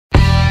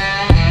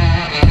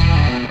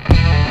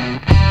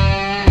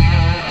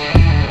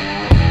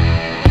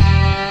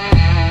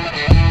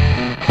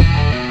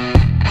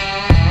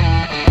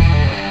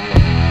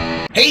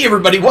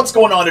everybody, what's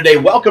going on today?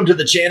 Welcome to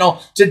the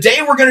channel.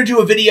 Today we're going to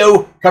do a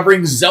video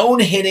covering zone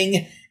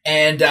hitting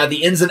and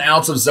the ins and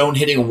outs of zone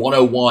hitting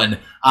 101.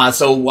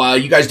 So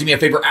you guys do me a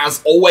favor,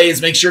 as always,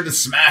 make sure to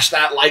smash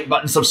that like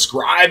button,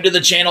 subscribe to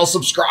the channel,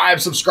 subscribe.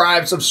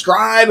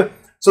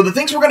 So the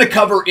things we're going to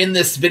cover in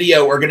this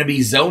video are going to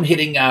be zone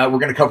hitting. We're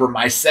going to cover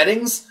my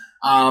settings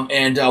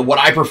and what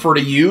I prefer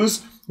to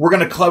use. We're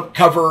going to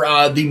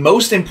cover the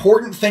most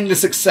important thing to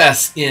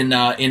success in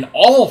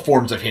all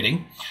forms of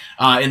hitting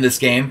in this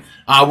game.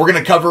 We're going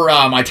to cover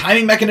my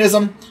timing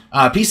mechanism,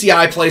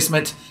 PCI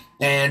placement,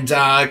 and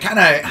kind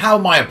of how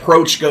my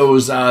approach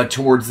goes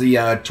towards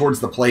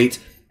the plate.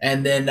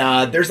 And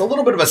then there's a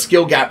little bit of a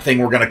skill gap thing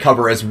we're going to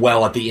cover as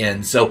well at the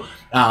end. So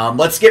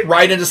let's get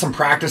right into some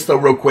practice, though,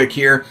 real quick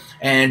here.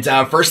 And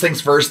first things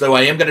first, though,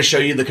 I am going to show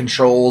you the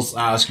controls.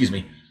 Excuse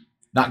me.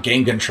 Not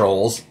game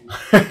controls,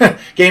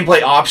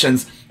 gameplay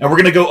options, and we're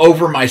going to go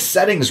over my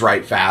settings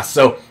right fast.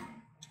 So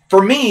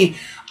for me,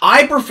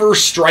 I prefer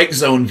strike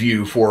zone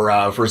view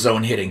for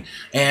zone hitting.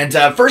 And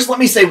first, let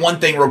me say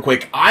one thing real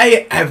quick.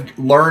 I have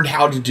learned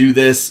how to do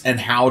this and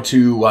how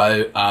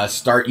to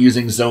start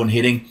using zone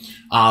hitting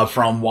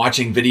from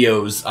watching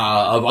videos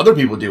of other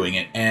people doing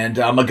it. And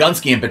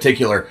Magunsky in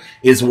particular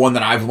is one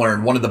that I've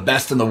learned, one of the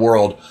best in the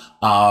world.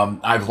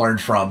 I've learned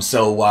from.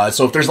 So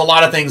if there's a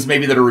lot of things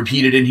maybe that are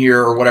repeated in here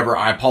or whatever,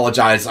 I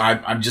apologize.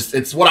 I'm just,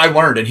 it's what I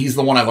learned, and he's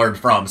the one I learned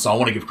from. So I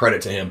want to give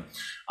credit to him.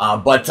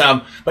 But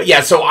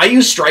yeah, so I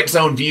use strike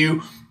zone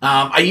view.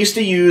 I used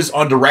to use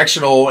on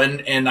directional,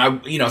 and I,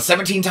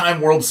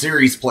 17-time World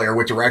Series player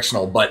with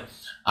directional, but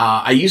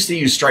I used to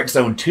use strike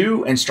zone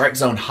 2 and strike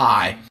zone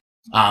high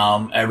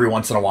every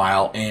once in a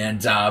while.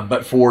 And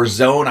but for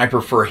zone, I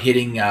prefer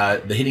hitting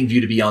the hitting view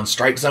to be on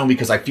strike zone,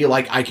 because I feel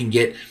like I can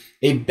get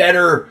a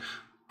better,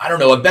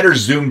 a better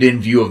zoomed in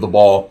view of the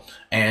ball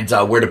and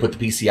where to put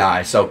the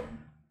PCI. So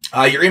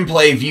your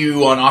in-play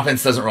view on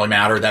offense doesn't really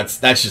matter. That's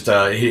just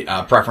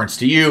a preference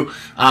to you.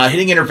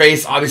 Hitting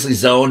interface, obviously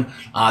zone.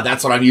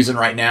 That's what I'm using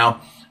right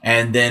now.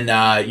 And then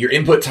your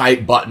input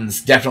type buttons,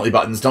 definitely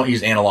buttons. Don't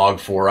use analog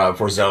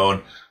for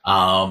zone.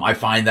 I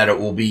find that it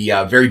will be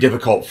very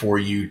difficult for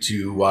you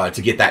to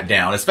get that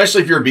down,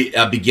 especially if you're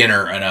a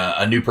beginner and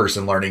a new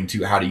person learning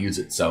how to use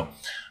it. So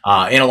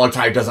analog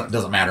type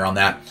doesn't matter on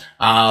that.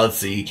 Let's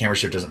see, camera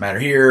shift doesn't matter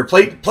here.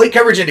 Plate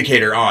coverage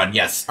indicator on,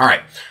 yes. All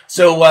right.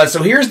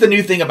 So here's the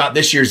new thing about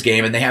this year's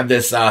game, and they have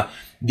this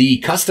the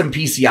custom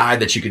PCI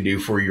that you can do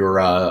for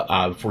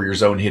your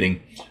zone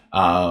hitting.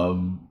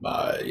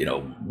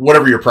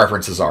 Whatever your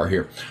preferences are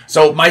here.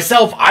 So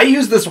myself, I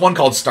use this one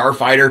called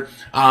Starfighter.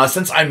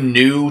 Since I'm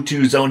new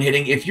to zone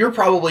hitting, if you're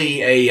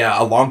probably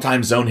a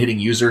longtime zone hitting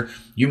user,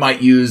 you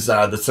might use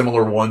the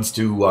similar ones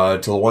to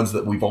the ones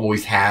that we've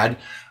always had.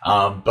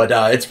 But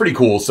it's pretty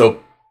cool.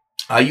 So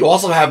you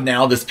also have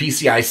now this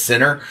PCI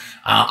center.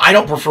 I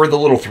don't prefer the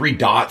little 3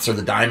 dots or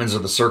the diamonds or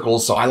the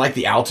circles, so I like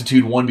the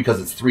altitude one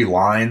because it's 3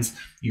 lines.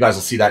 You guys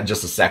will see that in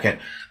just a second.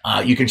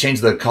 You can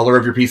change the color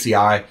of your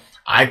PCI.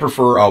 I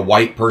prefer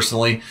white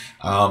personally.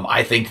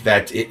 I think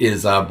that it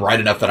is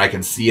bright enough that I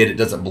can see it. It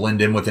doesn't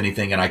blend in with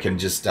anything, and I can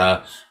just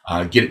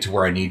get it to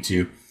where I need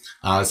to.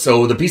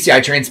 So the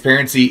PCI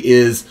transparency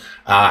is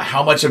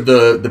how much of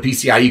the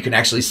PCI you can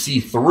actually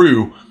see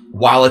through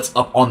while it's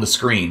up on the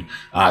screen.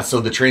 So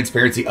the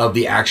transparency of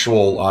the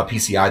actual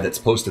PCI that's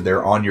posted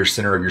there on your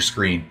center of your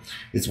screen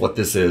is what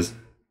this is.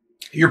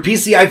 Your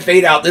PCI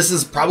fade out, this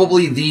is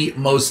probably the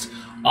most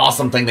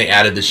awesome thing they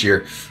added this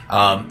year.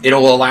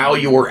 It'll allow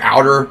your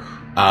outer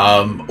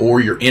or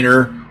your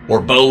inner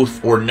or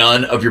both or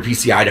none of your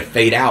PCI to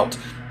fade out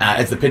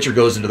as the pitcher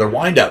goes into their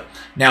windup.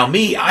 Now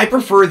I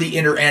prefer the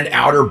inner and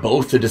outer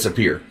both to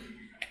disappear.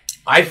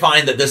 I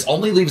find that this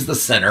only leaves the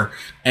center,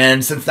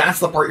 and since that's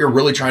the part you're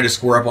really trying to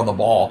square up on the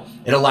ball,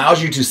 it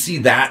allows you to see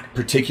that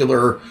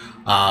particular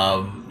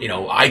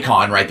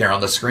icon right there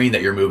on the screen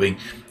that you're moving,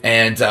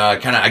 and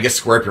kind of, I guess,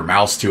 square up your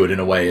mouse to it in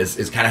a way is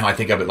kind of how I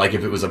think of it, like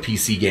if it was a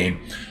PC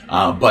game.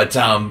 But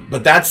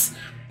that's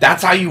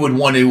how you would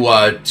want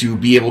to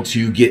be able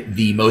to get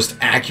the most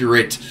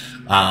accurate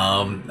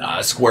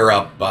square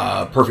up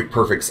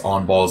perfects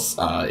on balls,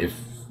 if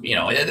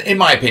in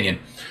my opinion.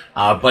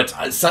 But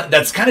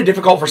that's kind of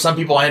difficult for some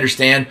people, I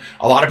understand.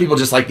 A lot of people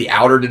just like the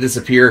outer to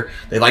disappear.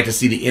 They like to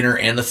see the inner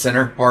and the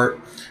center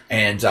part,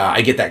 and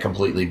I get that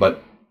completely.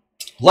 But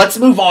let's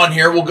move on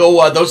here. We'll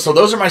go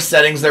those are my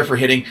settings there for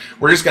hitting.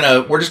 We're just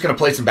gonna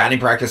play some batting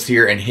practice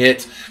here and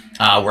hit.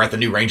 We're at the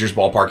new Rangers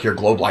ballpark here,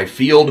 Globe Life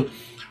Field.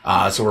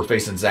 So we're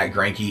facing Zach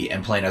Greinke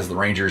and playing as the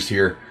Rangers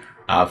here,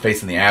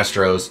 facing the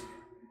Astros.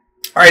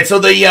 All right, so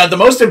the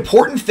most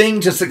important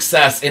thing to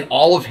success in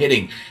all of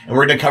hitting, and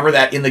we're going to cover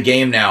that in the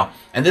game now.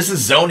 And this is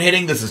zone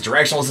hitting, this is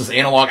directional, this is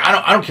analog.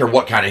 I don't care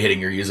what kind of hitting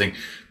you're using.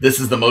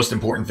 This is the most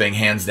important thing,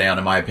 hands down,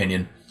 in my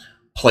opinion.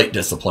 Plate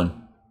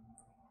discipline.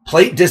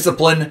 Plate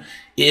discipline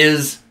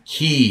is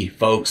key,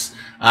 folks.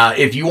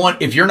 If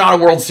you're not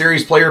a World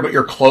Series player but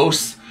you're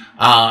close,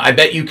 I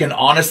bet you can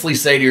honestly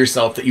say to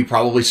yourself that you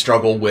probably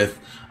struggle with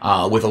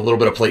a little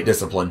bit of plate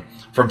discipline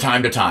from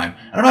time to time.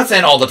 And I'm not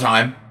saying all the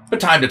time, but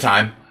time to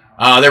time.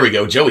 There we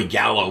go. Joey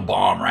Gallo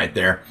bomb right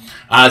there.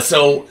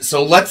 So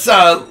let's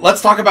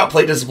talk about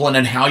plate discipline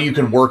and how you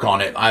can work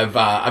on it. I've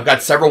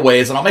got several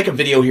ways, and I'll make a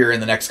video here in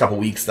the next couple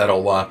weeks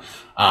that'll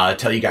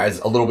tell you guys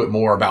a little bit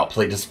more about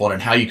plate discipline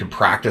and how you can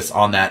practice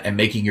on that and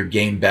making your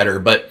game better.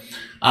 But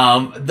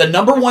the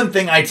number one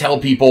thing I tell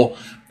people,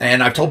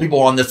 and I've told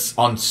people on this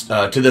on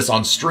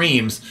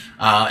streams,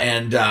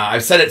 and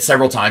I've said it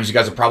several times. You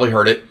guys have probably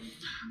heard it.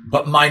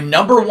 But my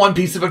number one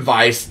piece of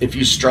advice, if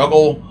you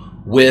struggle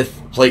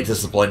with plate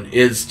discipline,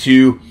 is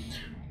to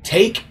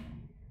take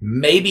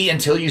maybe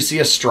until you see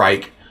a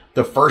strike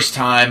the first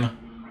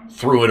time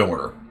through an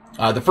order.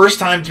 The first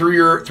time through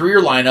your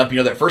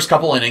lineup, that first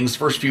couple innings,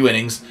 first few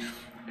innings,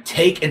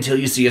 take until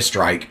you see a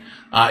strike.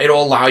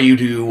 It'll allow you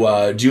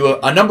to do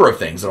a number of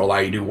things. It'll allow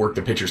you to work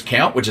the pitcher's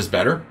count, which is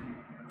better.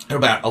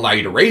 It'll allow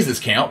you to raise his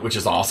count, which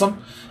is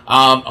awesome.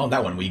 Oh,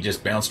 that one we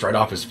just bounced right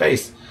off his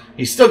face.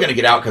 He's still going to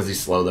get out because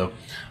he's slow, though.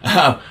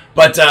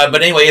 But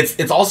anyway,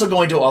 it's also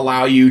going to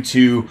allow you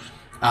to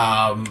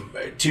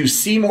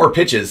see more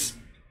pitches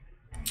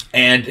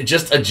and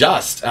just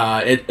adjust.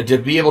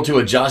 To be able to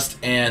adjust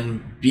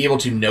and be able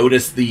to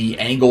notice the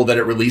angle that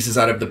it releases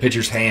out of the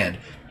pitcher's hand.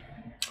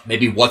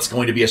 Maybe what's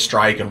going to be a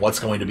strike and what's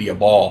going to be a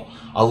ball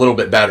a little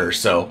bit better.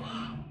 So,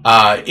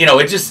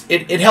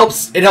 it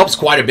helps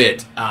quite a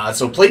bit.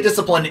 So plate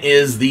discipline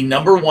is the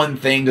number one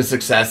thing to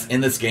success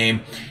in this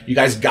game. You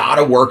guys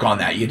gotta work on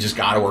that. You just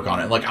gotta work on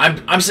it. Like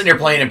I'm sitting here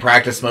playing in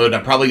practice mode, and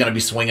I'm probably gonna be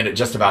swinging at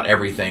just about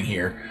everything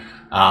here.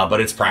 But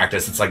it's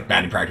practice. It's like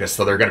batting practice,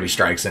 so they're gonna be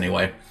strikes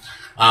anyway.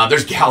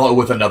 There's Gallo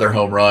with another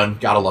home run.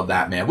 Gotta love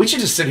that, man. We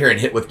should just sit here and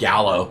hit with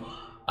Gallo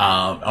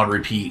on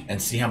repeat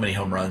and see how many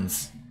home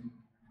runs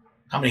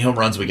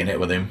we can hit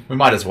with him. We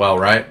might as well,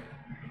 right?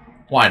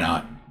 Why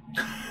not?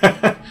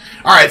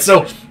 All right,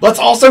 so let's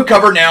also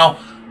cover now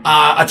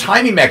a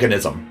timing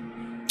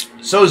mechanism.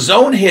 So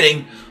zone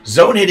hitting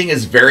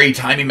is very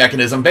timing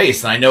mechanism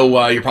based. And I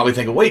know you're probably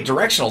thinking, wait,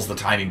 directional's the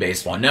timing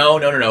based one.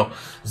 No.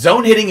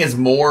 Zone hitting is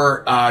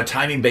more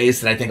timing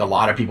based than I think a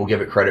lot of people give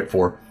it credit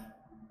for.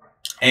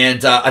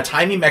 And a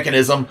timing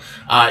mechanism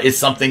is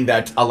something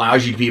that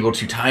allows you to be able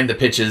to time the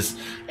pitches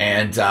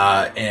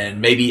and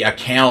maybe a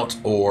count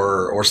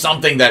or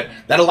something that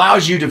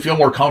allows you to feel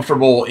more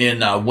comfortable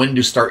in when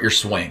to start your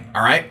swing.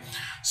 All right.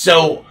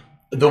 So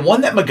the one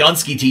that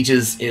Magunsky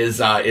teaches is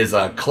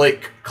a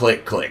click,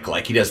 click, click.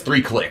 Like he does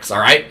 3 clicks. All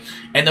right.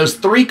 And those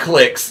 3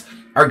 clicks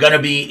are going to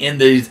be in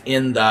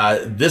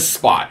this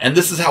spot. And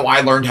this is how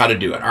I learned how to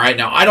do it. All right.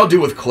 Now I don't do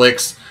it with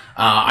clicks.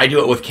 I do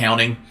it with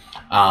counting.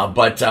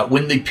 But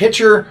when the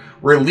pitcher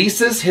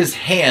releases his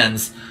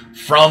hands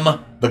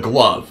from the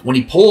glove, when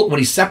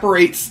he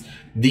separates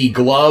the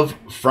glove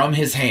from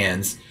his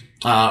hands,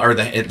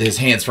 his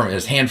hand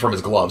from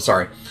his glove,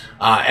 sorry,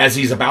 as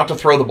he's about to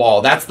throw the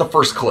ball, that's the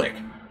first click.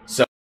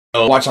 So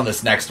watch on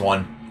this next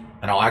one,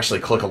 and I'll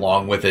actually click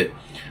along with it.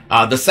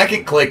 The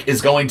second click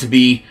is going to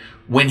be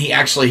when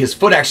his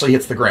foot actually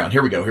hits the ground.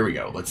 Here we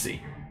go. Let's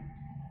see.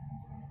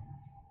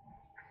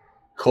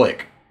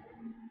 Click.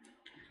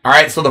 All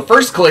right, so the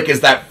first click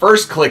is that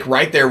first click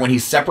right there when he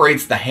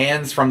separates the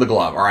hands from the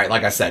glove. All right,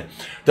 like I said.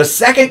 The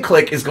second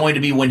click is going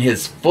to be when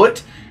his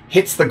foot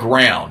hits the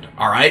ground.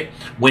 All right,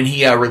 when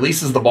he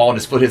releases the ball and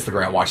his foot hits the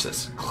ground. Watch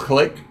this.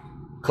 Click,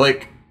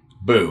 click,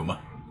 boom. All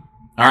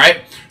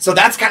right, so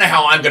that's kind of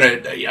how I'm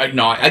going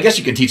to, I guess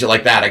you can teach it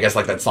like that. I guess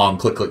like that song,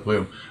 click, click,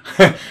 boom.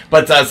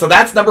 But so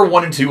that's number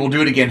 1 and 2. We'll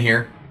do it again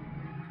here.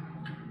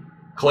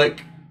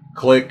 Click,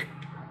 click.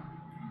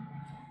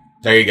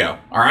 There you go.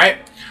 All right.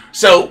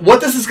 So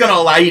what this is going to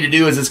allow you to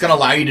do is it's going to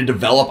allow you to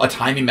develop a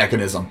timing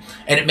mechanism.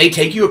 And it may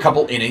take you a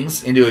couple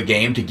innings into a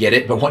game to get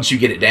it, but once you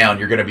get it down,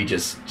 you're going to be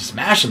just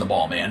smashing the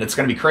ball, man. It's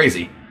going to be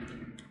crazy.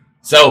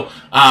 So,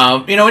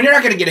 and you're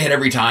not going to get a hit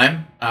every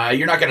time.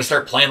 You're not going to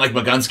start playing like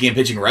Magunsky and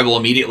pitching Rebel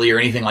immediately or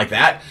anything like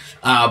that.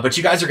 But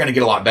you guys are going to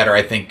get a lot better,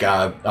 I think,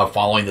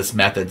 following this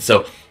method.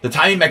 So the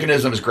timing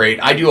mechanism is great.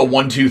 I do a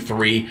 1, 2,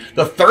 3.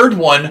 The third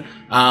one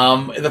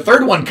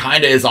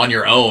kind of is on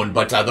your own,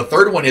 but the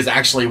third one is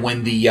actually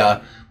when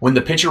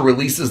the pitcher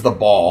releases the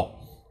ball.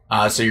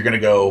 So you're going to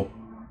go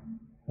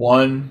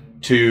 1,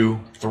 2,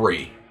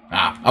 3.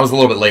 I was a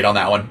little bit late on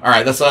that one. All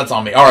right, that's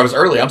on me. Oh, I was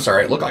early. I'm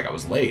sorry. It looked like I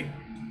was late.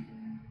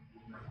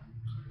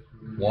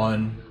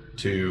 1,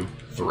 2,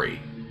 3.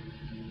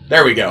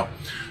 There we go.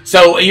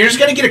 So you're just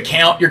going to get a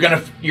count. You're going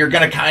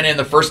to kind of in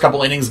the first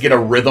couple innings get a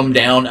rhythm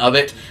down of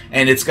it,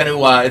 and it's going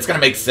to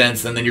make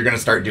sense, and then you're going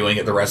to start doing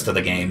it the rest of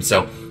the game.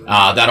 So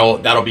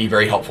that'll be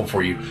very helpful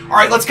for you. All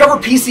right, let's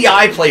cover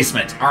PCI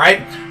placement. All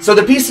right, so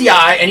the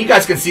PCI, and you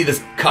guys can see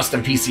this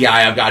custom PCI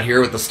I've got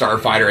here with the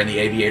Starfighter and the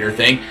Aviator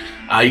thing.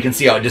 You can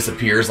see how it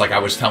disappears, like I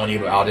was telling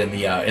you about in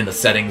the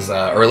settings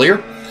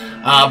earlier.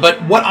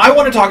 But what I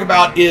want to talk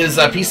about is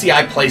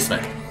PCI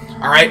placement.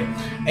 All right.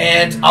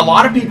 And a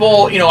lot of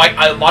people, a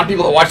lot of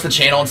people that watch the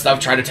channel and stuff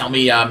try to tell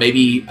me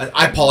maybe,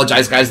 I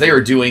apologize, guys. They are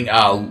doing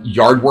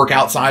yard work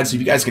outside. So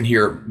if you guys can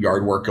hear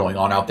yard work going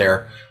on out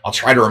there, I'll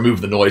try to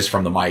remove the noise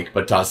from the mic.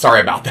 But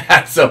sorry about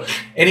that. So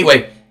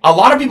anyway, a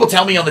lot of people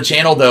tell me on the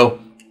channel, though,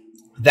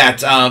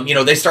 that, you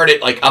know, they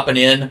started like up and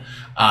in.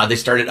 They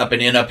started up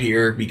and in up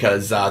here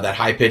because that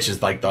high pitch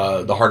is like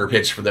the harder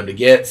pitch for them to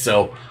get.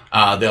 So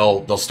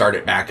they'll start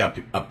it back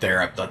up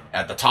there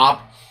at the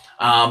top.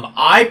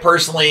 I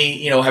personally,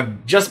 you know,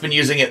 have just been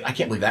using it. I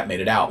can't believe that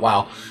made it out.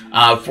 Wow.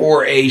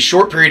 For a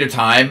short period of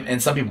time,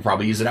 and some people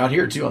probably use it out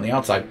here too on the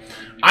outside.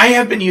 I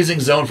have been using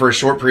zone for a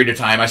short period of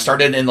time. I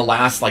started in the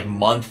last like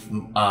month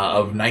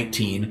of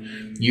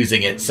 19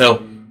 using it.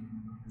 So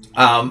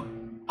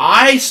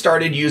I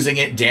started using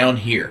it down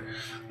here,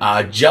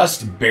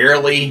 just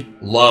barely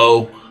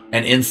low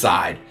and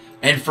inside.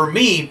 And for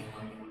me,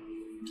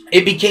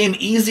 it became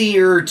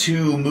easier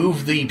to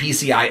move the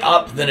PCI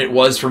up than it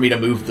was for me to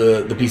move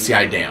the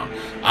PCI down.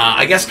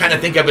 I guess kind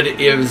of think of it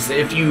as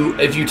if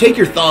you take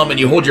your thumb and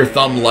you hold your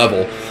thumb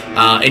level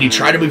and you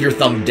try to move your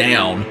thumb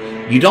down,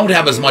 you don't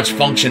have as much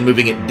function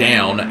moving it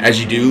down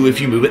as you do if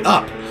you move it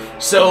up.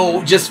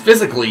 So just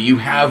physically, you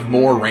have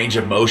more range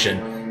of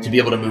motion to be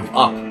able to move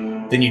up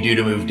than you do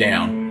to move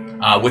down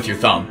with your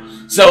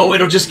thumb. So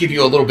it'll just give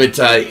you a little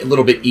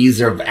bit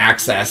easier of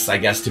access, I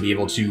guess, to be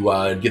able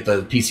to get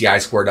the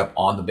PCI squared up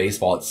on the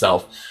baseball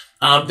itself.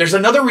 There's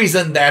another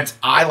reason that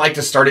I like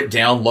to start it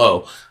down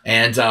low,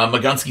 and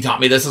Magunski taught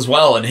me this as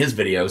well in his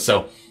video.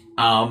 So,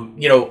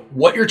 you know,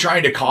 what you're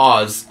trying to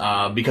cause,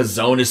 because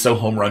zone is so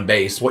home run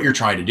based, what you're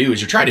trying to do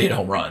is you're trying to hit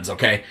home runs,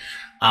 okay?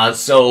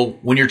 So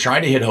when you're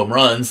trying to hit home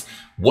runs,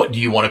 what do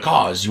you want to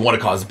cause? You want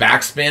to cause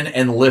backspin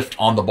and lift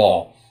on the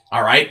ball,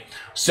 all right?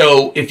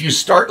 So if you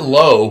start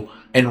low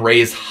and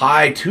raise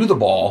high to the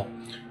ball,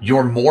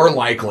 you're more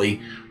likely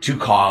to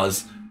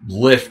cause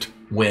lift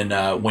when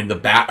the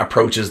bat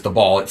approaches the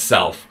ball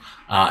itself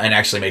and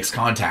actually makes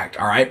contact.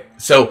 All right,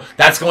 so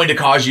that's going to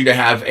cause you to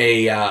have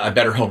a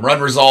better home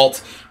run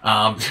result.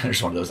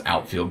 There's one of those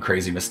outfield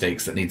crazy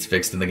mistakes that needs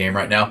fixed in the game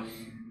right now.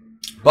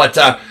 But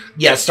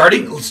yeah,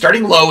 starting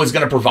low is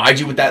going to provide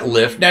you with that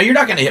lift. Now, you're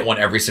not going to hit one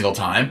every single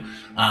time,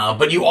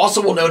 but you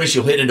also will notice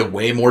you'll hit into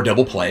way more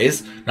double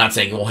plays. Not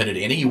saying you won't hit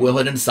it any, you will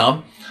hit in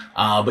some,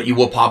 but you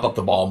will pop up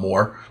the ball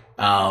more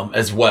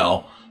as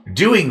well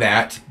doing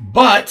that.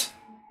 But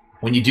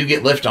when you do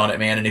get lift on it,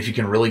 man, and if you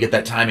can really get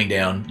that timing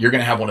down, you're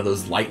going to have one of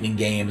those lightning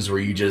games where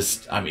you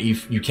just, I mean,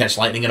 you catch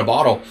lightning in a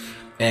bottle.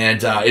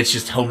 And it's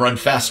just home run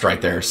fest right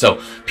there. So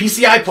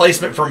PCI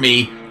placement for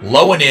me,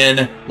 low and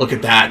in. Look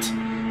at that.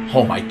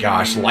 Oh my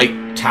gosh,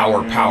 light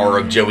tower power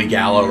of Joey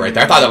Gallo right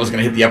there. I thought that was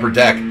going to hit the upper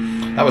deck.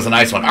 That was a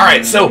nice one. All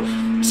right, so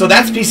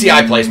that's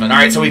PCI placement. All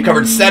right, so we've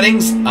covered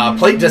settings,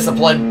 plate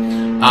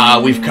discipline.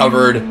 We've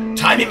covered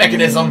timing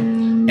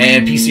mechanism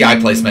and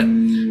PCI placement.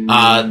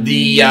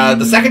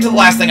 The second to the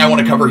last thing I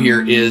want to cover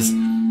here is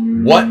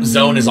what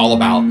zone is all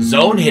about.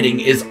 Zone hitting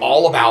is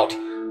all about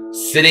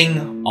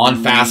sitting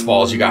on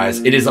fastballs, you guys.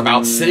 It is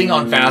about sitting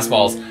on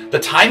fastballs. The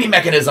timing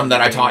mechanism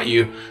that I taught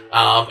you,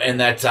 and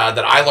that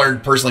I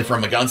learned personally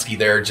from Magunski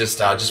there,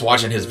 just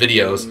watching his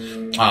videos.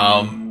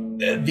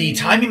 The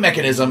timing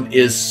mechanism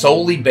is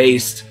solely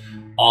based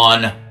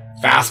on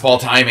fastball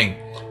timing.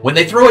 When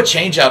they throw a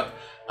changeup,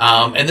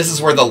 and this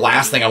is where the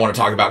last thing I want to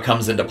talk about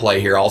comes into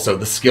play here. Also,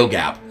 the skill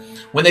gap.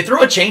 When they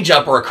throw a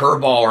changeup or a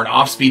curveball or an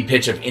off-speed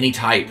pitch of any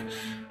type,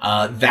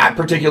 that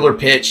particular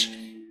pitch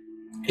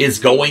is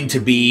going to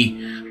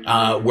be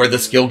where the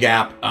skill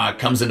gap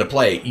comes into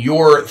play.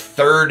 Your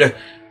third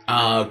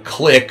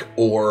click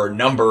or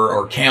number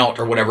or count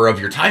or whatever of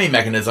your timing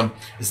mechanism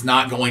is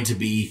not going to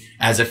be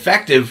as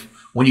effective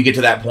when you get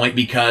to that point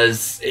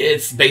because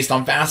it's based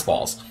on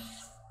fastballs.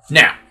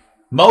 Now,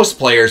 most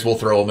players will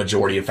throw a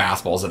majority of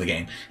fastballs in the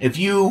game. If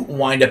you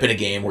wind up in a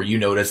game where you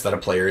notice that a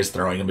player is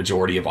throwing a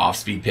majority of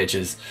off-speed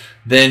pitches,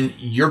 then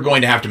you're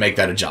going to have to make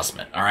that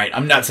adjustment. All right.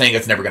 I'm not saying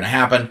it's never going to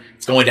happen.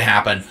 It's going to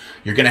happen.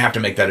 You're going to have to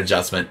make that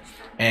adjustment.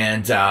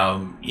 And,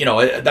 you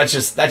know, that's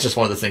just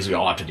one of those things we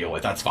all have to deal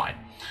with. That's fine.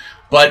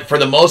 But for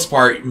the most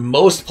part,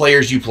 most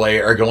players you play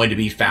are going to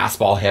be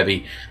fastball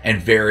heavy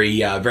and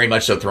very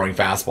much so throwing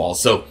fastballs.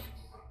 So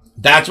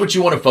that's what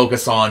you want to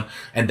focus on,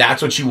 and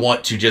that's what you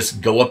want to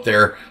just go up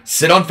there,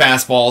 sit on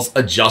fastballs,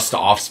 adjust to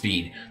off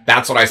speed.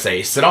 That's what I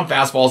say. Sit on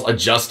fastballs,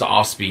 adjust to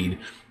off speed,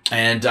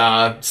 and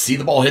see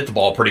the ball hit the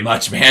ball pretty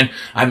much, man.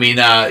 I mean,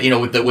 you know,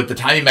 with the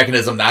timing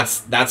mechanism,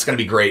 that's going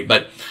to be great.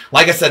 But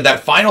like I said,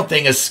 that final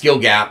thing is skill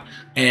gap,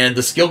 and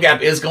the skill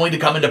gap is going to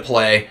come into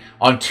play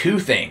on two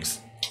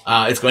things.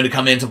 It's going to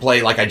come into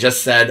play, like I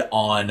just said,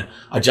 on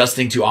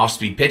adjusting to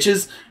off-speed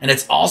pitches, and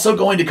it's also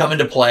going to come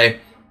into play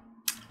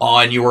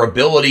on your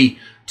ability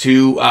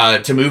to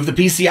move the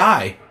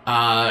PCI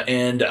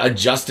and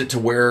adjust it to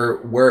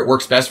where it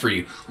works best for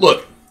you.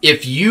 Look,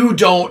 if you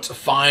don't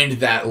find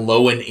that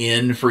low and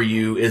in for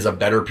you is a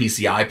better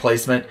PCI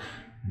placement,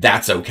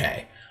 that's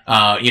okay.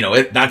 You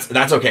know, that's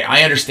okay.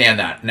 I understand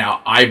that.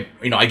 Now, I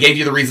gave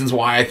you the reasons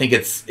why I think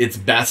it's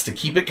best to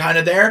keep it kind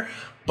of there,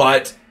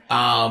 but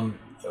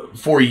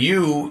for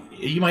you,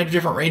 you might have a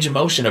different range of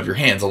motion of your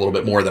hands a little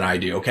bit more than I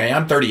do. Okay,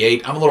 I'm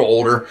 38. I'm a little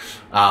older.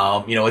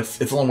 You know, it's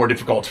a little more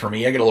difficult for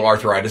me. I get a little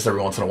arthritis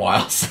every once in a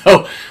while.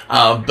 So,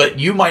 but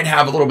you might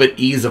have a little bit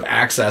ease of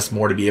access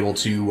more to be able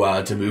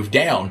to move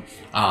down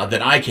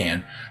than I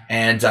can.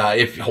 And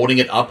if holding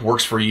it up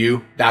works for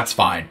you, that's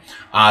fine.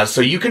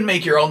 So you can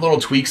make your own little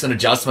tweaks and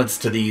adjustments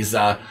to these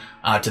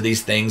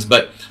things.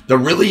 But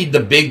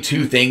the big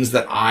two things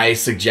that I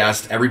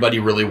suggest everybody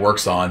really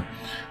works on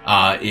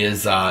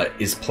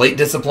is plate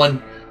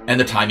discipline and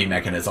the timing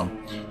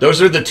mechanism.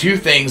 Those are the two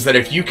things that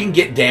if you can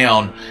get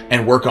down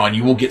and work on,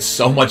 you will get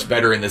so much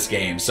better in this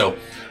game. So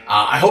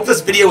I hope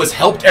this video has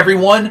helped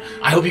everyone.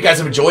 I hope you guys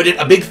have enjoyed it.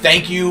 A big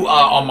thank you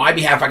on my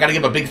behalf. I got to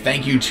give a big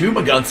thank you to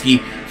Magunsky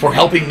for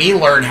helping me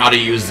learn how to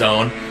use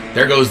Zone.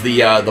 There goes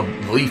the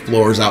leaf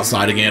blowers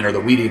outside again, or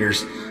the weed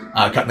eaters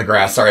cutting the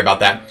grass. Sorry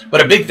about that.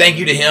 But a big thank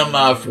you to him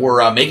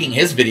for making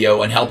his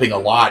video and helping a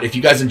lot. If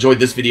you guys enjoyed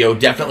this video,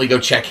 definitely go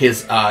check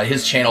his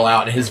channel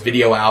out and his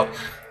video out,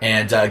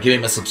 and give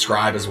him a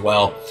subscribe as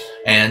well.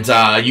 And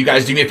you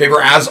guys do me a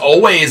favor, as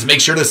always, make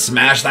sure to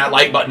smash that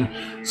like button.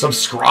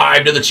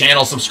 Subscribe to the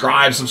channel.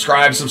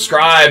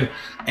 Subscribe.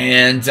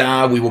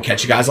 And we will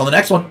catch you guys on the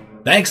next one.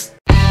 Thanks.